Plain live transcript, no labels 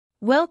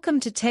Welcome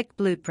to Tech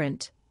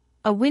Blueprint,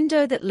 a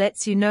window that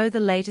lets you know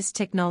the latest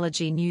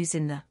technology news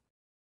in the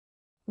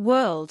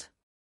world.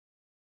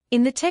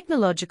 In the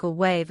technological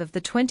wave of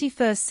the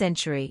 21st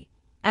century,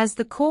 as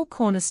the core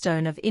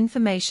cornerstone of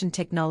information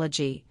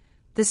technology,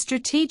 the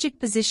strategic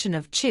position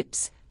of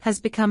chips has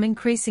become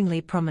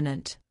increasingly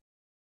prominent.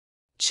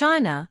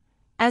 China,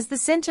 as the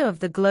center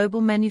of the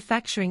global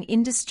manufacturing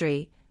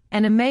industry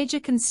and a major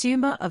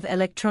consumer of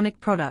electronic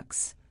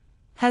products,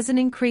 has an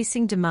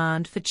increasing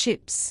demand for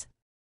chips.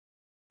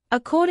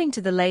 According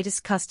to the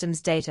latest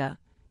customs data,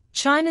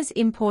 China's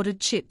imported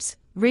chips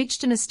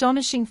reached an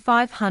astonishing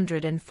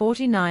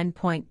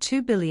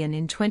 549.2 billion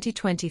in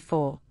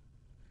 2024,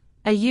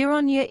 a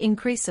year-on-year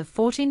increase of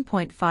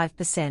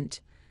 14.5%,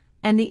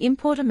 and the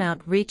import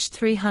amount reached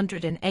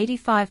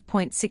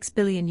 $385.6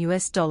 billion,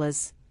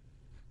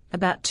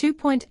 about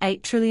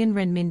 2.8 trillion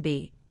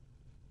renminbi,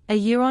 a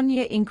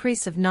year-on-year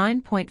increase of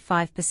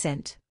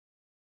 9.5%.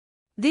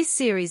 This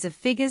series of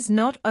figures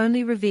not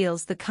only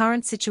reveals the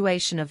current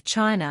situation of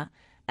China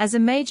as a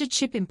major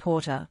chip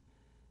importer,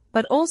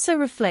 but also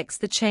reflects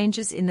the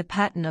changes in the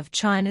pattern of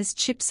China's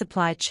chip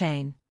supply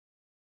chain.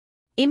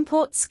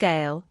 Import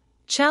scale,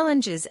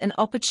 challenges and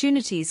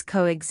opportunities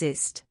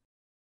coexist.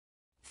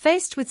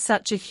 Faced with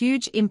such a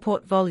huge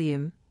import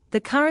volume,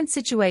 the current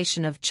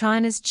situation of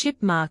China's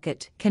chip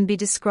market can be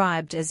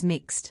described as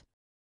mixed.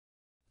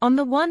 On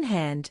the one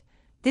hand,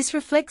 this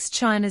reflects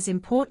China's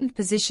important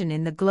position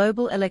in the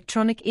global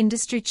electronic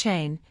industry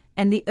chain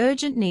and the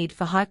urgent need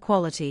for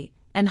high-quality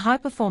and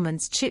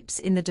high-performance chips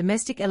in the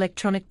domestic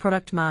electronic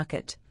product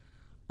market.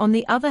 On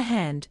the other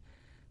hand,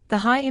 the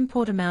high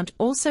import amount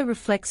also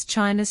reflects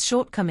China's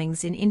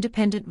shortcomings in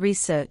independent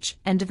research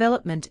and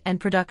development and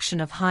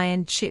production of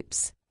high-end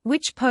chips,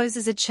 which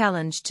poses a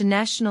challenge to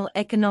national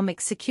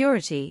economic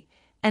security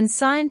and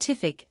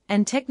scientific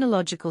and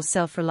technological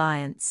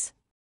self-reliance.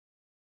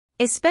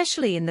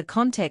 Especially in the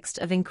context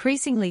of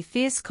increasingly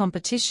fierce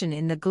competition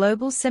in the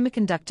global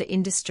semiconductor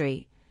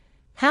industry,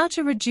 how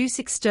to reduce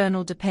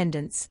external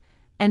dependence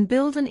and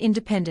build an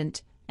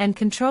independent and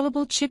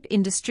controllable chip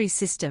industry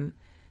system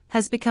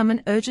has become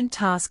an urgent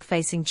task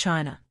facing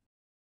China.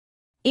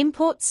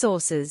 Import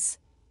sources,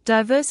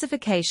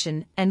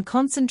 diversification and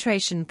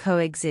concentration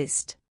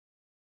coexist.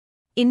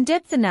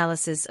 In-depth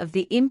analysis of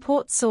the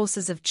import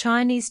sources of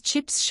Chinese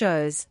chips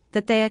shows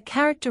that they are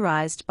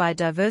characterized by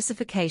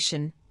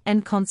diversification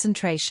and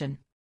concentration.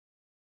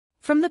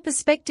 From the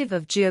perspective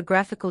of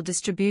geographical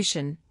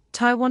distribution,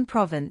 Taiwan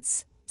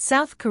Province,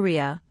 South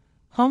Korea,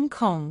 Hong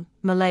Kong,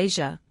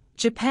 Malaysia,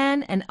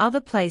 Japan and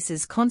other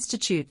places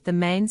constitute the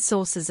main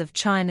sources of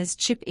China's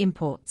chip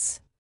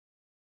imports.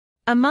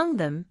 Among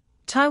them,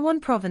 Taiwan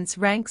Province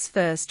ranks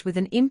first with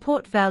an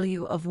import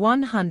value of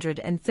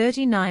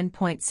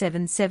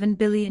 $139.77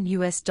 billion,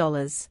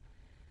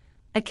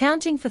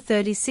 accounting for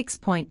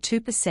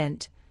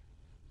 36.2%,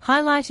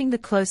 highlighting the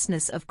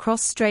closeness of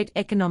cross-strait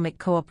economic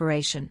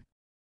cooperation.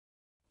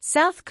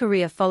 South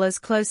Korea follows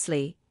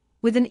closely,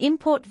 with an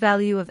import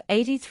value of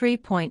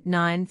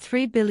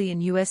 $83.93 billion,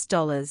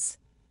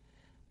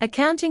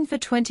 accounting for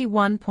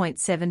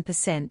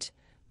 21.7%,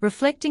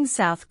 reflecting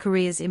South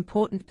Korea's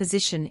important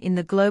position in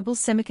the global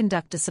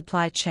semiconductor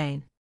supply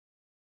chain.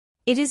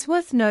 It is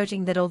worth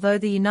noting that although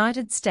the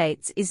United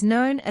States is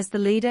known as the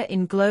leader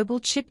in global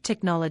chip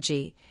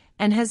technology,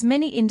 and has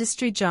many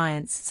industry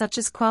giants such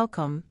as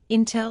Qualcomm,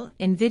 Intel,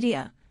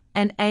 Nvidia,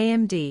 and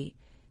AMD,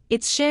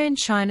 its share in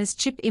China's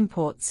chip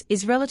imports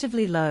is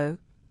relatively low,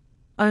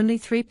 only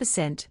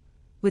 3%,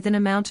 with an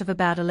amount of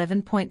about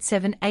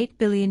 $11.78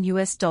 billion,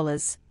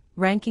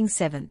 ranking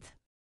 7th.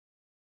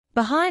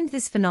 Behind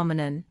this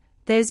phenomenon,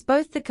 there's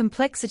both the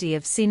complexity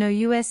of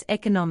Sino-US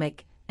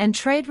economic and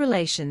trade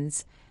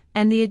relations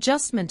and the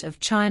adjustment of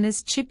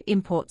China's chip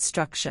import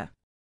structure.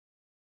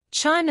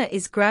 China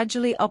is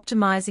gradually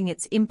optimizing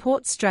its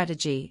import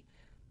strategy,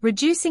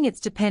 reducing its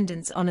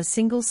dependence on a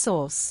single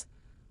source,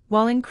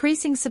 while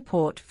increasing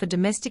support for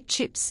domestic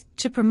chips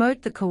to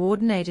promote the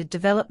coordinated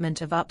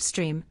development of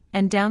upstream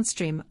and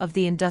downstream of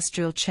the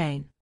industrial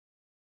chain.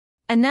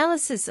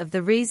 Analysis of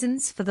the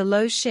reasons for the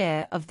low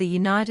share of the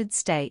United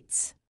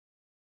States.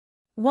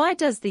 Why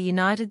does the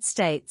United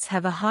States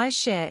have a high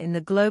share in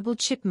the global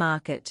chip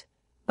market,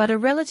 but a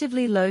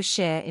relatively low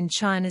share in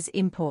China's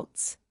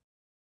imports?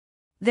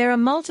 There are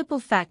multiple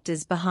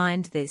factors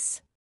behind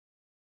this.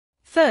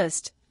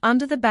 First,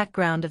 under the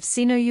background of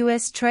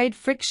Sino-US trade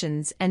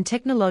frictions and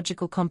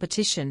technological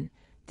competition,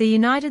 the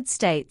United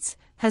States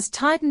has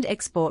tightened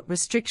export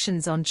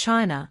restrictions on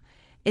China,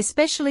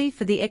 especially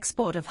for the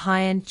export of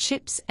high-end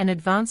chips and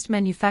advanced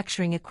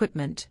manufacturing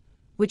equipment,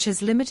 which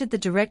has limited the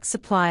direct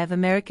supply of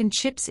American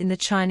chips in the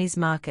Chinese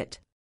market.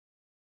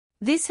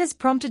 This has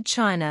prompted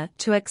China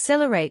to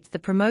accelerate the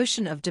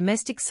promotion of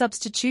domestic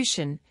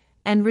substitution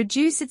and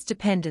reduce its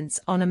dependence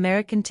on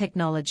American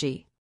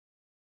technology.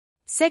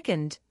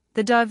 Second,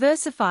 the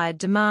diversified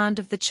demand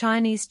of the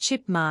Chinese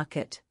chip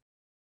market.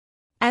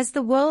 As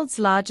the world's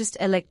largest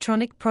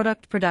electronic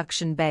product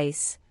production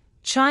base,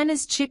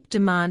 China's chip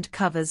demand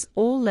covers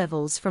all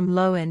levels from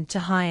low-end to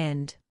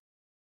high-end.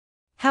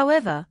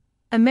 However,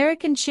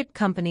 American chip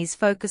companies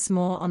focus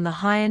more on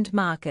the high-end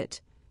market,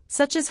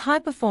 such as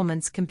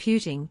high-performance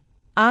computing,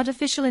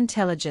 artificial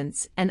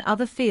intelligence, and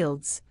other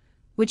fields,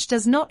 which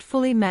does not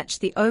fully match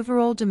the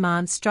overall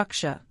demand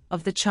structure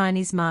of the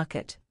Chinese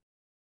market.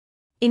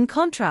 In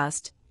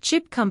contrast,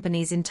 chip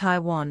companies in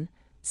Taiwan,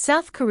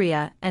 South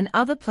Korea, and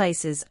other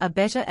places are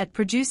better at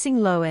producing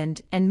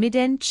low-end and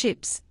mid-end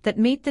chips that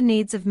meet the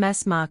needs of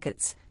mass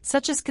markets,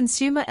 such as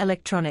consumer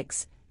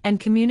electronics and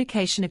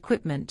communication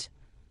equipment,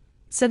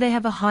 so they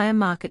have a higher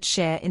market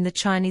share in the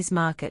Chinese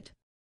market.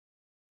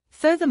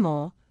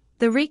 Furthermore,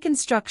 the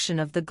reconstruction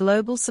of the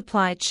global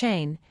supply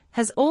chain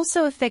has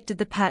also affected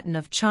the pattern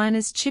of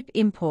China's chip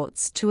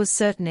imports to a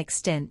certain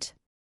extent.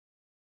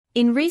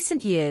 In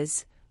recent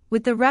years,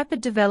 with the rapid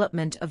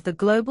development of the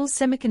global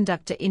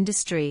semiconductor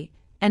industry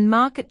and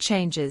market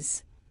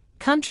changes,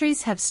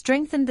 countries have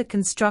strengthened the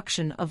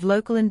construction of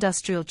local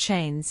industrial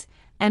chains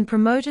and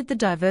promoted the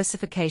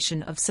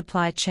diversification of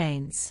supply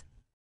chains.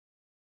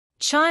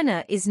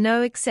 China is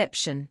no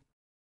exception.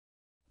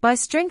 By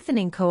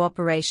strengthening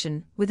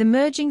cooperation with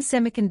emerging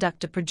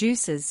semiconductor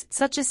producers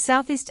such as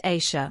Southeast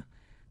Asia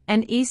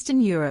and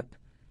Eastern Europe,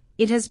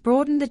 it has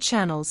broadened the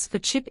channels for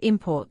chip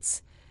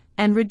imports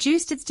and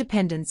reduced its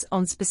dependence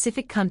on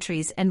specific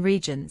countries and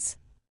regions.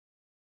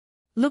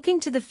 Looking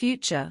to the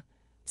future,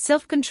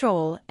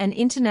 self-control and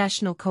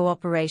international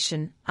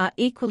cooperation are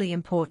equally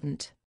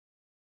important.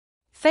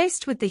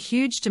 Faced with the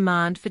huge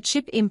demand for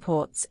chip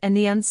imports and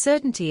the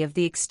uncertainty of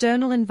the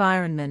external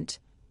environment,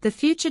 the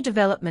future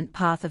development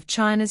path of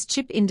China's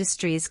chip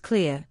industry is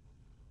clear.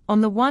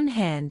 On the one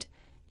hand,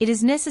 it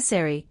is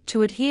necessary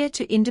to adhere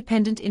to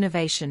independent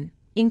innovation,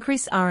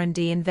 increase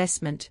R&D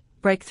investment,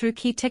 break through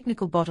key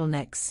technical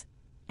bottlenecks,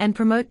 and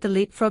promote the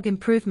leapfrog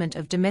improvement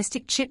of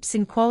domestic chips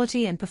in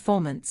quality and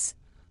performance.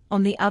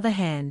 On the other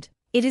hand,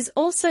 it is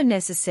also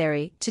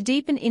necessary to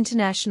deepen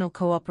international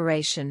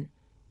cooperation,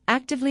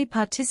 actively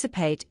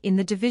participate in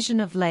the division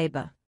of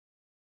labor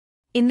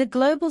in the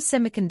global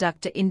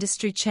semiconductor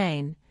industry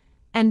chain,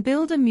 and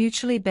build a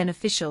mutually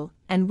beneficial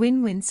and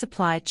win-win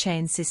supply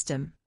chain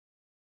system.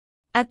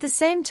 At the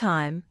same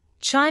time,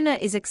 China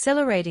is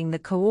accelerating the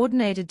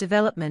coordinated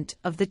development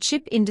of the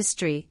chip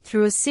industry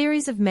through a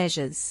series of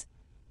measures,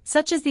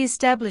 such as the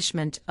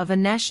establishment of a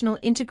national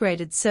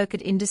integrated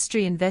circuit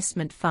industry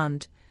investment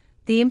fund,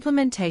 the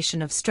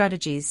implementation of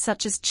strategies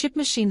such as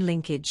chip-machine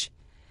linkage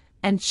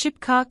and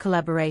chip-car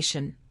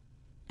collaboration,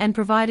 and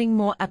providing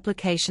more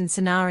application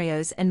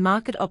scenarios and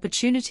market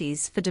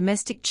opportunities for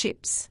domestic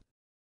chips.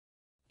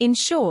 In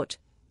short,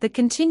 the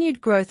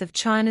continued growth of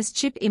China's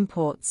chip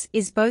imports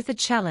is both a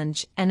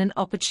challenge and an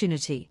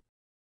opportunity.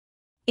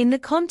 In the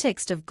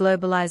context of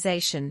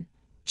globalization,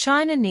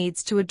 China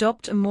needs to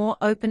adopt a more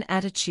open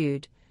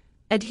attitude,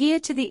 adhere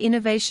to the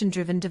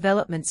innovation-driven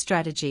development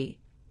strategy,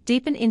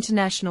 deepen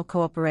international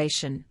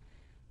cooperation,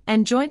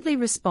 and jointly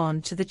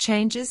respond to the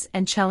changes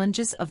and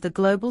challenges of the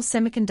global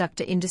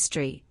semiconductor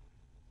industry,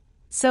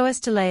 so as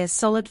to lay a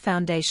solid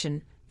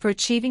foundation for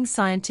achieving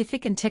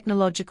scientific and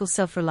technological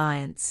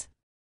self-reliance.